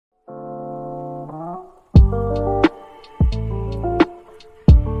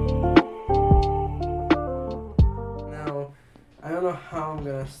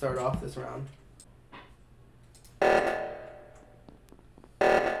gonna start off this round.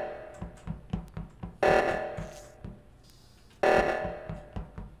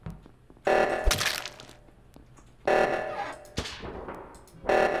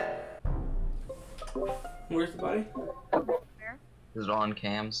 Where's the body? Where? Is it on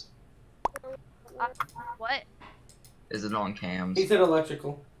cams? What? Is it on cams? He said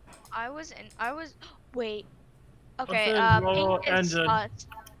electrical. Wait. Okay, What's the Pink is engine? sus.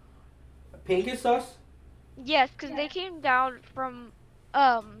 Pink is sus? Yes, because they came down from,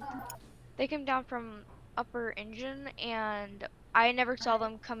 upper engine, and I never saw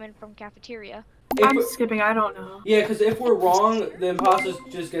them come in from cafeteria. I'm skipping, I don't know. Yeah, because if we're wrong, the imposters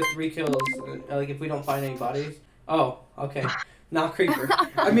just get 3 kills. Like, if we don't find any bodies. Oh, okay. Not Creeper.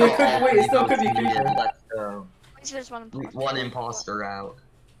 I mean, it could, wait, it still could be Creeper. Let's go. So there's one imposter. One imposter out.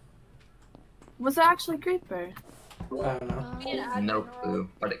 Was it actually Creeper? I don't know. No clue,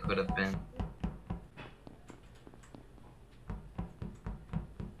 but it could have been.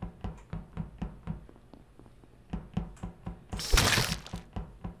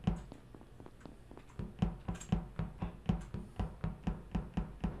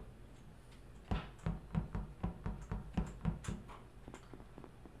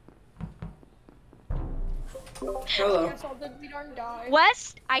 Hello.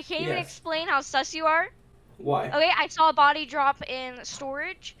 West, I can't even Yes. explain how sus you are. Why? Okay, I saw a body drop in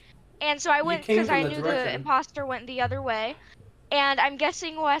storage, and so I went came because from I the knew the direction. imposter went the other way, and I'm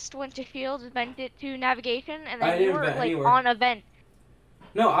guessing West went to shield, vented to navigation, and I then you didn't were vent like anywhere. on a vent.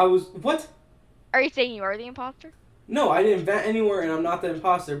 No, I was. What? Are you saying you are the imposter? No, I didn't vent anywhere and I'm not the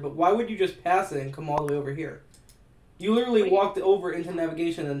imposter, but why would you just pass it and come all the way over here? You literally walked over into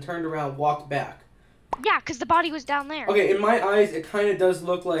navigation and turned around, walked back. Yeah, because the body was down there. Okay, in my eyes, it kind of does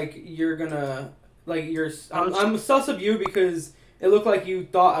look like you're gonna. Like, I'm sus of you because it looked like you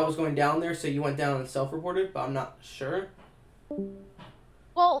thought I was going down there, so you went down and self-reported, but I'm not sure.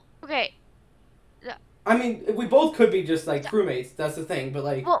 Well, okay. I mean, we both could be just, like, crewmates, that's the thing, but,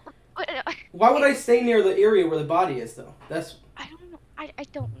 like, Well, why would I stay near the area where the body is, though? That's... I don't know. I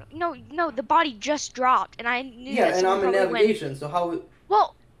don't know. No, the body just dropped, and I knew Yeah, that and I'm someone in probably navigation, so how...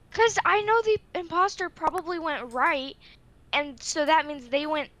 Well, because I know the imposter probably went right, and so that means they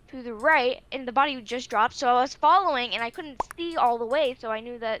went to the right, and the body just dropped, so I was following, and I couldn't see all the way, so I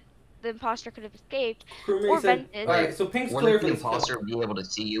knew that the imposter could have escaped. Crewmate Or said... vented. Alright, so Pink's clear Wouldn't for the this kill. imposter be able to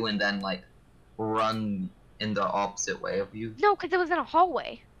see you and then, like, run in the opposite way of you? No, because it was in a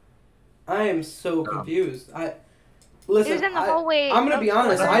hallway. I am so Oh. confused. It Listen, was in the hallway. I'm gonna be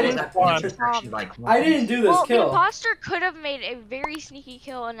honest, I didn't do this Well, the kill. imposter could have made a very sneaky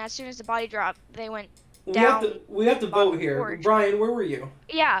kill, and as soon as the body dropped, they went We down. have to vote here. forge. Brian, where were you?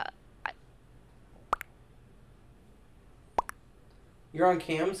 Yeah. You're on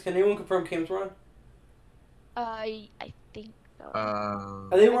cams. Can anyone confirm cams were on? I think so.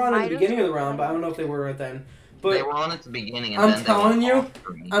 They were on at might the have beginning of the round, but I don't know if they were at the end. But they were on at the beginning, and I'm then telling they you, went off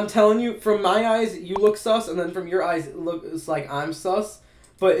for me. I'm telling you, from my eyes, you look sus, and then from your eyes, it looks like I'm sus.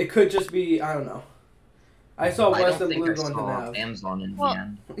 But it could just be, I don't know. I saw I West don't and think Blue I going to saw Nav. Amazon in Well, the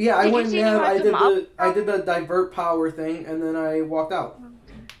end. Yeah, I Did you went see Nav. anyone I come did the divert power thing, and then I walked out.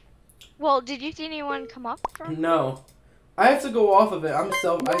 Well, did you see anyone come up from? No, I have to go off of it.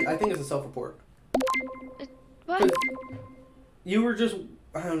 I think it's a self-report. What? 'Cause you were just,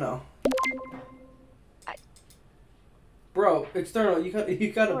 I don't know. Bro, external, you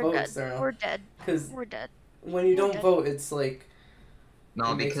gotta We're vote dead. external. We're dead. Because We're dead. when you don't dead. vote, it's like...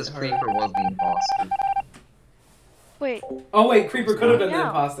 No, It makes because it hard. Creeper was the imposter. Wait. Oh wait, Creeper could have been the No.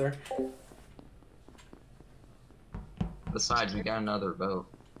 imposter. Besides, we got another vote.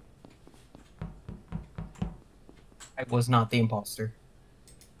 I was not the imposter.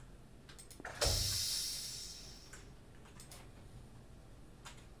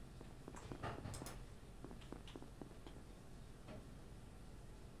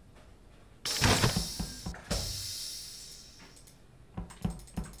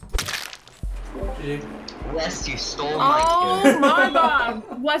 GG. West, you stole my Oh kill. my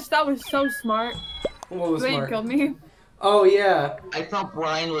god! Wes, that was so smart. What was Wait, smart? killed me. Oh yeah. I thought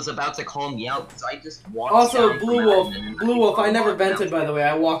Brian was about to call me out because I just walked Also, down Blue from Wolf. admin and Blue Wolf, I never walked down. vented, by the way.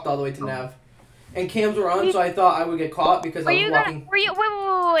 I walked all the way to Nav. And cams were on, so I thought I would get caught because Were I was you walking... gonna? Were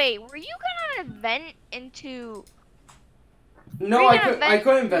you? Wait. Were you gonna vent into? No, were you gonna I vent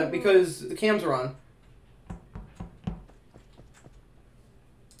couldn't vent to- because the cams were on.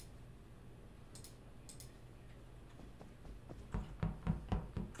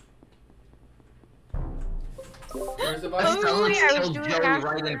 Where's the I was body? telling I was killed doing Joey that.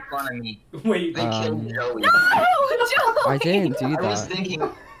 right in front of me. Wait, They killed Joey. No! I didn't do I was that. thinking,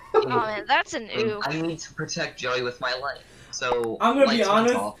 Oh man, that's an oof. I need to protect Joey with my life. So I'm gonna be lights went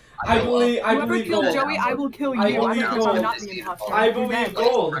honest, off, I go believe up, I Whoever believe killed gold. Joey, I will kill you. I I'm believe not gold. not the imposter. I You're believe dead.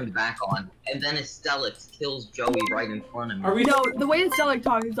 gold. turned back on, and then Estelix kills Joey right in front of me. Are we? No, the way it's like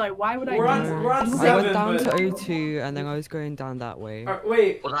talking is like, why would I? We're do on. that? We're on I seven. went down but, to O2 and then I was going down that way.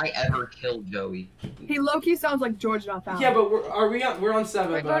 wait. Would I ever kill Joey? He low-key sounds like George not found. Yeah, but are we on? We're on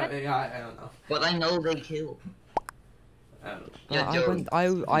seven. Wait, But I don't know. But I know they killed. I don't know. Yeah, I Joey. went.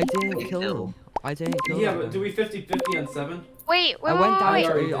 I didn't They kill killed. them. I didn't kill Yeah, them. but do we 50-50 on seven? Wait, I went down. wait.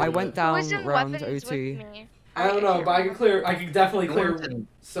 Sorry. I went Who down was in round weapons with O2. me? I don't know, but I can clear. I can definitely You clear weren't in-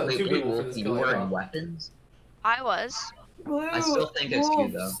 two Wait, people for Wolf, this you kill. were as in well. weapons? I was. Blue, I still think it's you,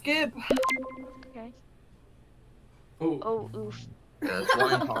 Wolf, though. Skip. Okay. Oh, Oh, oof. There's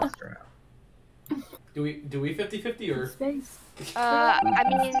one imposter out. do we 50-50 or? Space. I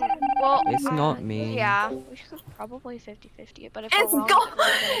mean, well. It's not me. Yeah, we should probably 50-50 it, but if It's we're wrong, gone.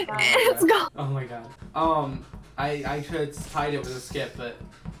 then we're gonna die. It's gone. Oh my god. I could have tied it with a skip, but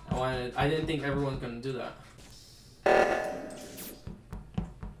I didn't think everyone's gonna do that.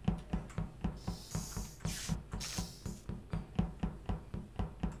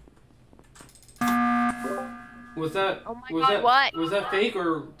 Was that? Oh my was God, that, what? Was that fake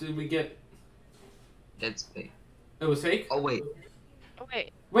or did we get? It's fake. It was fake. Oh, wait. Oh,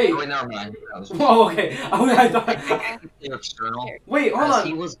 wait. Wait. Oh, wait, never mind. That was Oh, okay. I thought. external. Wait, hold As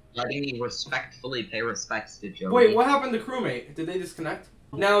he on. was letting me respectfully pay respects to Joey. Wait, what happened to crewmate? Did they disconnect?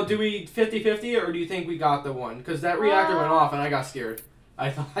 Now, do we 50-50 or do you think we got the one? Because that reactor went off and I got scared. I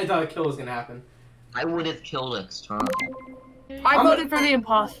thought a kill was gonna happen. I would have killed external. I I'm voted for the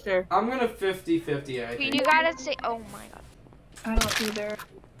imposter. I'm gonna 50-50. I think. You gotta say. Oh my god. I don't either.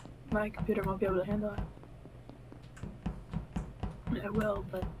 My computer won't be able to handle it. It will,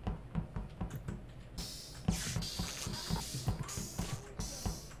 but.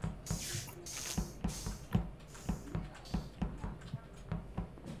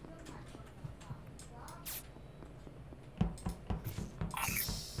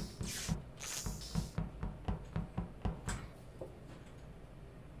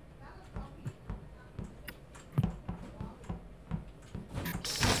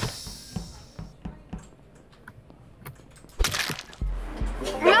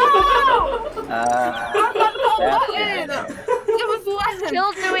 It was Len!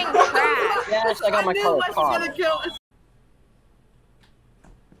 Still doing trash. Yes, I got my knew color Wes was card. gonna kill us.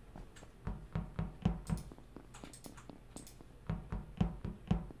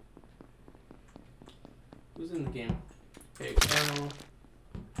 Who's in the game? Okay, external.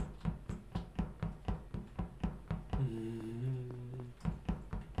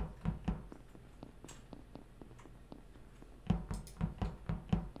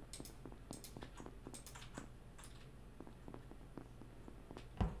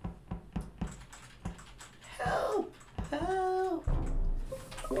 Help! Help!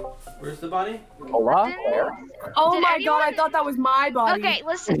 Where's the body? Hola? Where? Oh Did my god, I anyone- thought that was my body. Okay,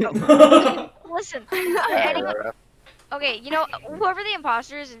 listen. Listen. Anyone, okay, you know, whoever the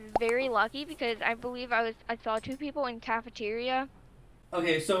imposter is very lucky because I believe I saw two people in cafeteria.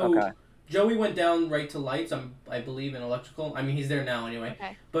 Okay, so Okay. Joey went down right to lights. I believe in electrical. I mean, he's there now anyway.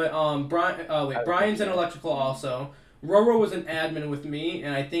 Okay. But Brian's in electrical also. Roro was an admin with me,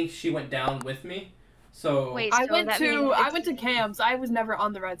 and I think she went down with me. So Wait, I so went that to means Cam's. I was never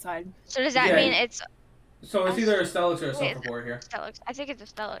on the red side. So does that Yeah. mean it's So it's either a Stellix or a Wait, self-report here. Stellix? I think it's a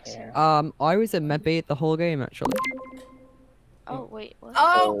Stellix. Yeah. I was in medbay the whole game actually. Oh wait, what?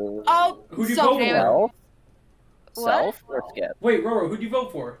 Oh, Who'd you so vote for? Self? What? Self or skip? Wait, Roro, who'd you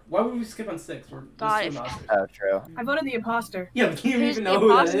vote for? Why would we skip on 6? We're God, just if- imposters. Oh, true. I voted the imposter. Yeah, but you don't Who's even the know who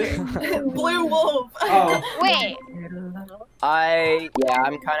that is. imposter? Blue wolf. Oh. Wait, I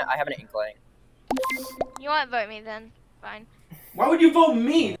have an inkling. you want to vote me then? Fine. Why would you vote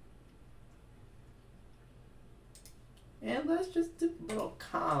me? And let's just do a little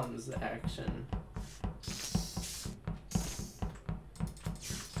comms action.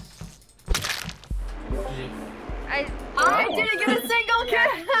 I didn't get a single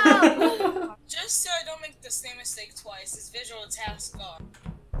kill. Just so I don't make the same mistake twice, this visual task gone.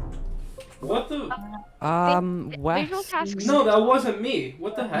 What the? Visual West. tasks. No, that wasn't me.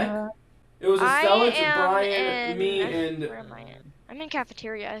 What the heck? It was I Stellix, am Brian, in- me, and Where am I in? I'm in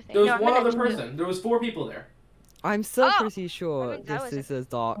cafeteria, I think. there was No, I'm one in other the- person. There was 4 people there. I'm still Oh! pretty sure I think that this is a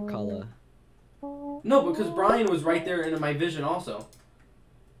dark color. No, because Brian was right there in my vision also.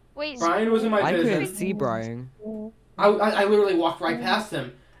 Wait, Brian was in my I vision. couldn't see Brian. I literally walked right past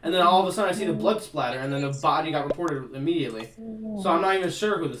him, and then all of a sudden I see the blood splatter, and then the body got reported immediately. So I'm not even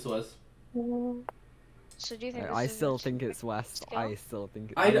sure who this was. So do you think? I this is still a think it's West. skill? I still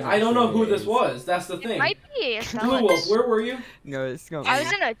think. I don't know who this was. That's the It thing. might be. Blue Wolf, where were you? No, it's not. I me.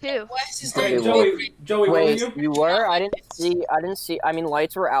 was in a 2. West is Okay, Wait, Joey, where were Wait, you? you were? I didn't see. I mean,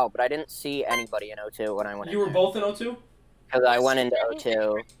 lights were out, but I didn't see anybody in O2 when I went. You were both in O2? Because I went into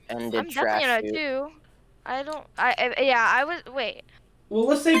O2 and did I'm trash. definitely in a 2. I don't. Yeah. I was. Wait. Well,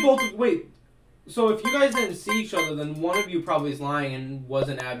 let's say both. Wait. So if you guys didn't see each other, then one of you probably is lying and was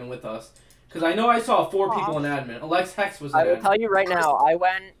an admin with us. Because I know I saw 4 people in admin. Alex Hex was an I will admin. tell you right now. I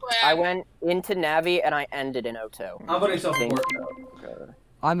went into Navi and I ended in O2. I'm voting self-report.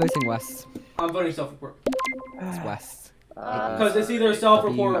 I'm voting West. I'm voting self-report. It's West. Because it's either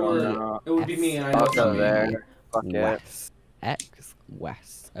self-report or it would be me, and I know it's not Also me. there. Fuck it. West. X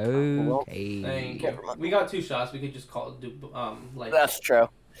West. Okay. Thank you. We got 2 shots. We could just call it, like. That's true.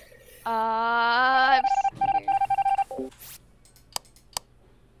 I'm scared.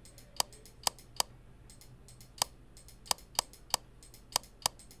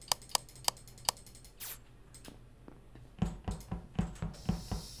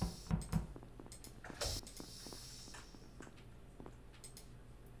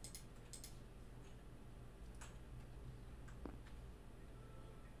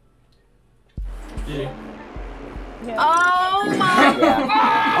 G. Oh,